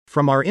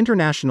From our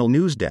international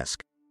news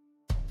desk,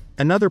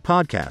 another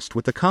podcast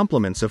with the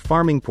compliments of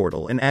Farming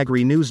Portal and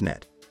Agri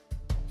Newsnet.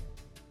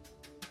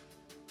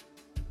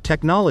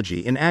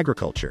 Technology in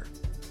agriculture.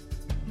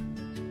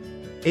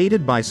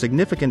 Aided by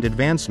significant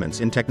advancements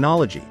in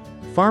technology,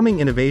 farming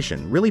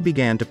innovation really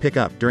began to pick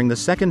up during the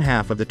second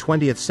half of the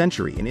 20th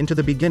century and into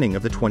the beginning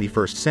of the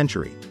 21st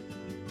century.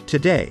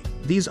 Today,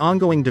 these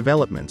ongoing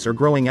developments are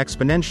growing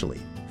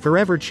exponentially,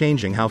 forever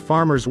changing how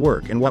farmers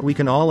work and what we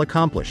can all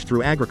accomplish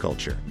through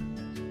agriculture.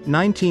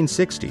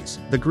 1960s,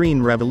 the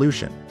Green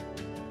Revolution.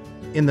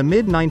 In the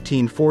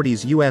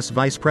mid-1940s, U.S.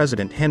 Vice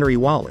President Henry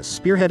Wallace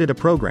spearheaded a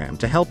program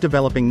to help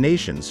developing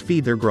nations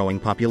feed their growing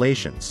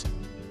populations.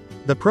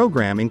 The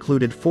program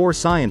included 4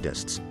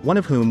 scientists, one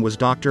of whom was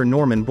Dr.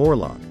 Norman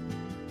Borlaug.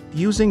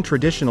 Using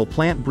traditional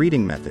plant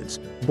breeding methods,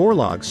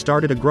 Borlaug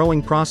started a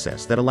growing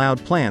process that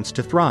allowed plants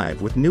to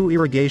thrive with new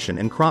irrigation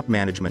and crop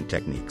management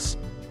techniques.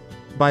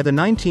 By the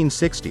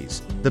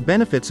 1960s, the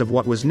benefits of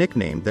what was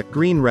nicknamed the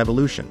Green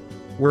Revolution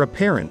were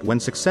apparent when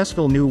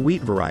successful new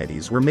wheat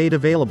varieties were made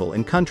available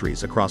in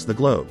countries across the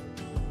globe.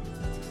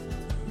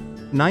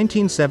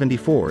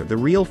 1974, the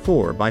Real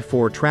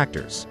 4x4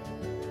 tractors.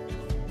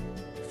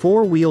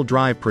 Four-wheel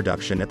drive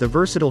production at the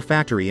Versatile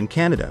factory in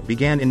Canada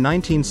began in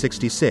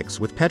 1966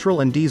 with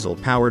petrol and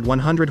diesel-powered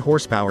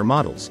 100-horsepower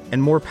models,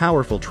 and more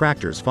powerful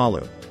tractors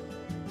followed.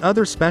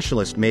 Other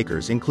specialist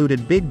makers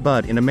included Big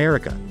Bud in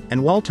America,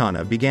 and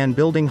Waltona began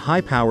building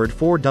high-powered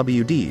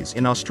 4WDs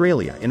in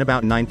Australia in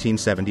about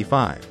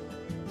 1975.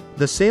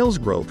 The sales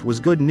growth was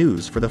good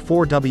news for the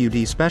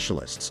 4WD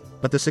specialists,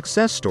 but the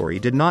success story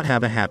did not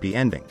have a happy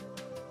ending.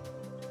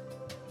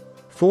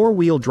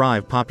 Four-wheel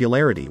drive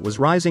popularity was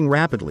rising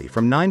rapidly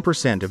from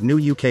 9% of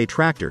new UK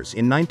tractors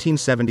in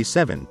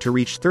 1977 to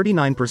reach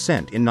 39%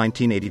 in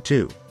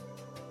 1982.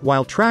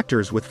 While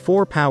tractors with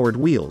 4 powered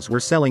wheels were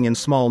selling in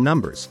small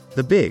numbers,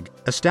 the big,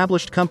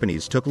 established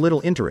companies took little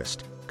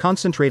interest,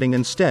 concentrating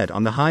instead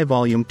on the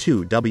high-volume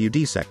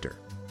 2WD sector.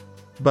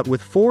 But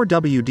with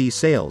 4WD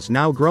sales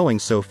now growing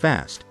so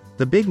fast,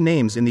 the big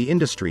names in the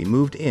industry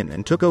moved in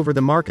and took over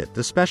the market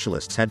the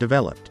specialists had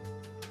developed.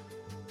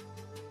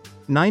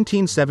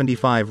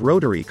 1975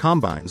 rotary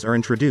combines are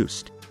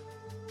introduced.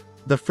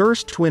 The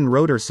first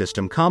twin-rotor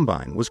system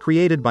combine was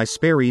created by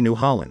Sperry New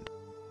Holland.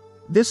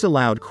 This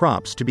allowed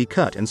crops to be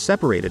cut and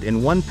separated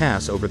in one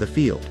pass over the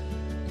field.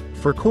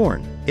 For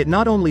corn, it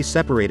not only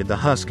separated the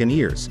husk and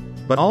ears,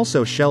 but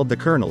also shelled the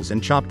kernels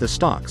and chopped the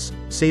stalks,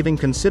 saving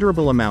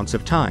considerable amounts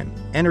of time,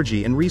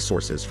 energy and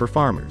resources for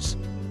farmers.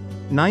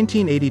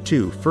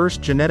 1982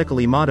 First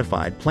genetically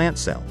modified plant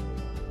cell.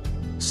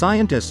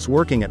 Scientists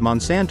working at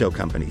Monsanto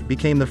Company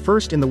became the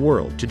first in the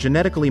world to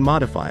genetically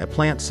modify a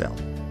plant cell.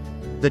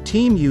 The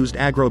team used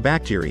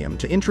Agrobacterium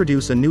to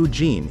introduce a new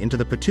gene into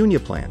the petunia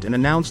plant and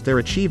announced their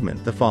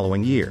achievement the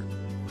following year.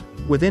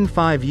 Within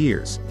 5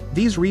 years,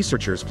 these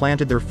researchers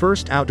planted their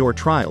first outdoor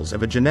trials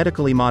of a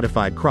genetically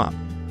modified crop,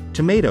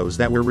 tomatoes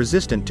that were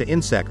resistant to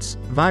insects,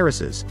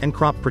 viruses, and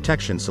crop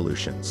protection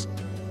solutions.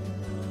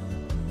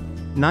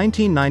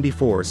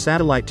 1994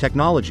 Satellite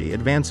technology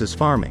advances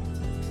farming.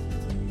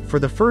 For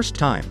the first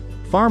time,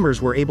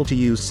 farmers were able to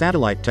use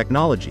satellite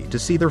technology to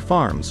see their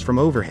farms from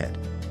overhead.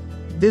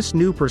 This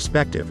new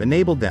perspective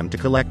enabled them to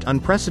collect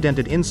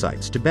unprecedented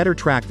insights to better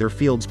track their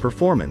field's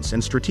performance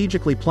and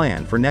strategically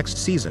plan for next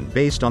season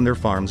based on their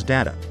farm's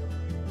data.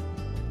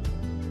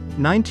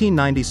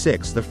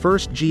 1996 The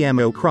first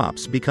GMO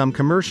crops become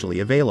commercially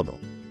available.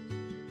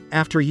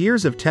 After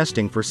years of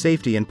testing for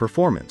safety and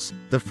performance,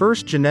 the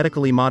first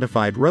genetically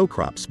modified row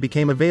crops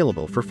became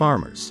available for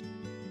farmers.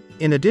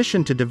 In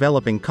addition to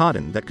developing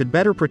cotton that could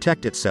better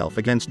protect itself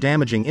against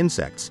damaging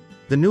insects,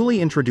 the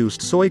newly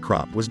introduced soy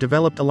crop was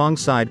developed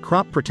alongside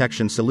crop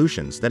protection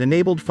solutions that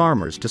enabled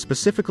farmers to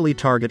specifically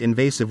target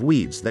invasive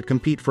weeds that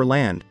compete for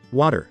land,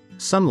 water,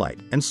 sunlight,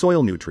 and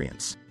soil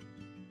nutrients.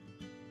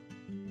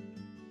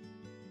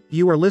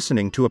 You are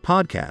listening to a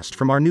podcast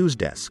from our news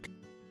desk.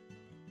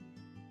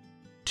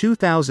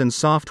 2000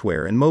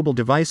 software and mobile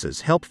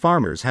devices help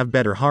farmers have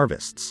better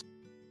harvests.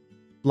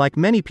 Like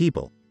many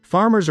people,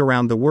 farmers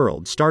around the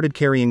world started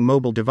carrying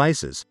mobile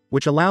devices,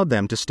 which allowed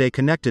them to stay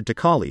connected to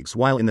colleagues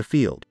while in the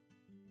field.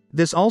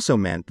 This also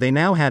meant they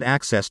now had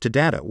access to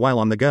data while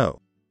on the go.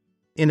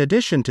 In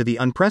addition to the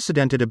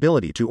unprecedented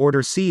ability to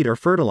order seed or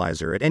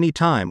fertilizer at any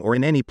time or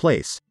in any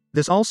place,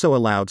 this also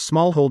allowed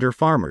smallholder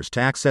farmers to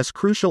access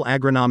crucial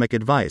agronomic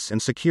advice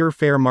and secure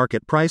fair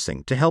market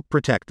pricing to help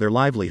protect their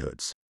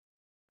livelihoods.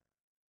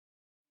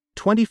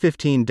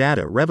 2015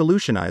 data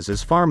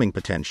revolutionizes farming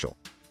potential.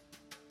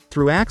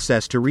 Through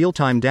access to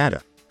real-time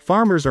data,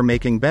 farmers are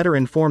making better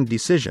informed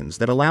decisions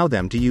that allow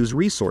them to use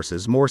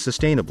resources more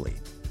sustainably.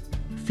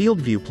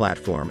 FieldView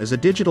Platform is a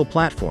digital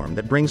platform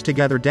that brings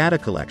together data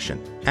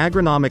collection,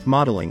 agronomic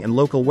modeling and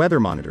local weather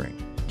monitoring,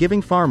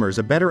 giving farmers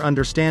a better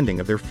understanding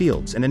of their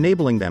fields and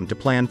enabling them to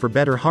plan for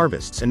better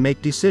harvests and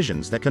make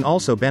decisions that can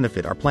also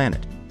benefit our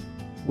planet.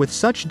 With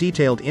such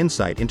detailed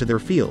insight into their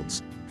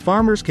fields,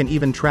 farmers can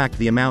even track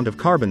the amount of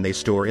carbon they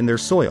store in their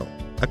soil,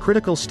 a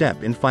critical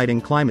step in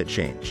fighting climate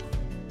change.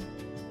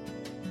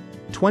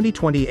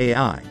 2020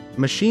 AI,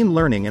 machine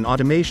learning and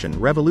automation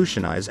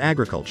revolutionize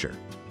agriculture.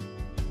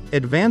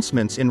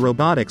 Advancements in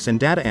robotics and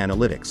data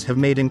analytics have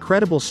made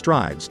incredible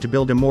strides to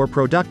build a more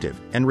productive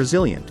and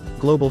resilient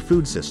global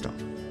food system.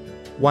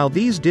 While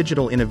these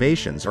digital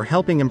innovations are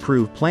helping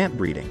improve plant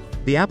breeding,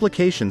 the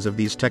applications of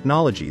these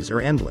technologies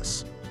are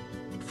endless.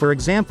 For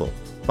example,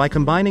 by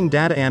combining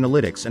data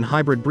analytics and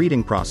hybrid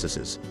breeding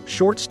processes,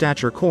 short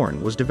stature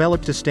corn was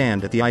developed to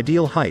stand at the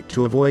ideal height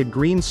to avoid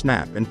green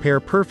snap and pair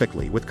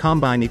perfectly with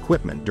combine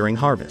equipment during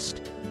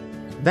harvest.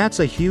 That's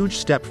a huge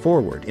step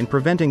forward in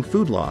preventing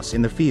food loss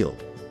in the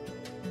field.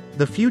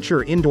 The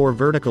future indoor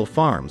vertical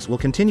farms will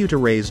continue to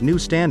raise new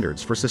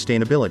standards for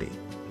sustainability.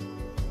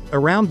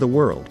 Around the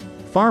world,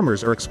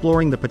 farmers are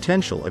exploring the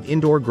potential of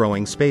indoor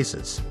growing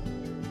spaces.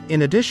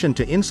 In addition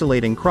to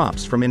insulating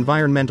crops from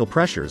environmental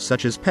pressures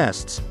such as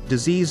pests,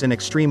 disease and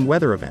extreme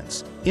weather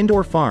events,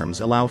 indoor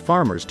farms allow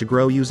farmers to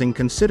grow using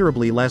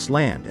considerably less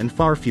land and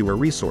far fewer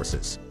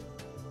resources.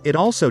 It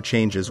also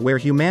changes where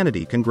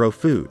humanity can grow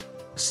food.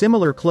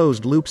 Similar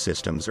closed-loop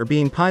systems are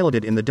being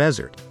piloted in the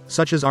desert,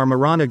 such as our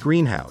Marana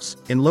greenhouse,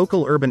 in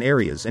local urban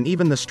areas and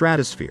even the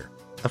stratosphere,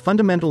 a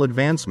fundamental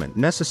advancement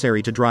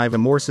necessary to drive a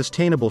more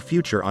sustainable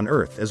future on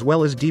Earth as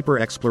well as deeper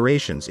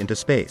explorations into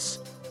space.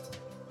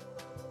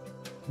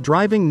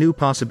 Driving new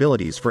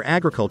possibilities for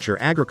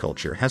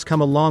agriculture has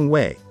come a long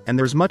way, and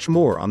there's much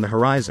more on the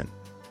horizon.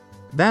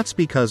 That's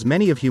because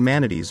many of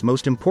humanity's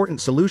most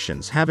important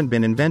solutions haven't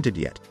been invented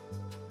yet.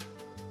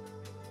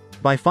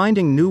 By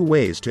finding new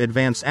ways to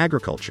advance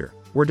agriculture,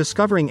 we're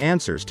discovering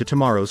answers to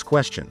tomorrow's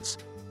questions.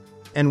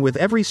 And with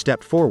every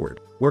step forward,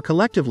 we're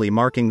collectively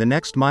marking the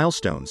next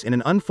milestones in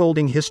an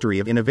unfolding history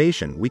of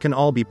innovation we can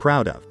all be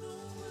proud of.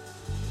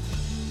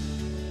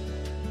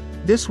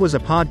 This was a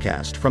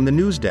podcast from the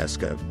news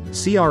desk of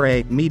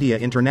CRA Media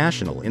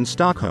International in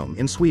Stockholm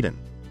in Sweden.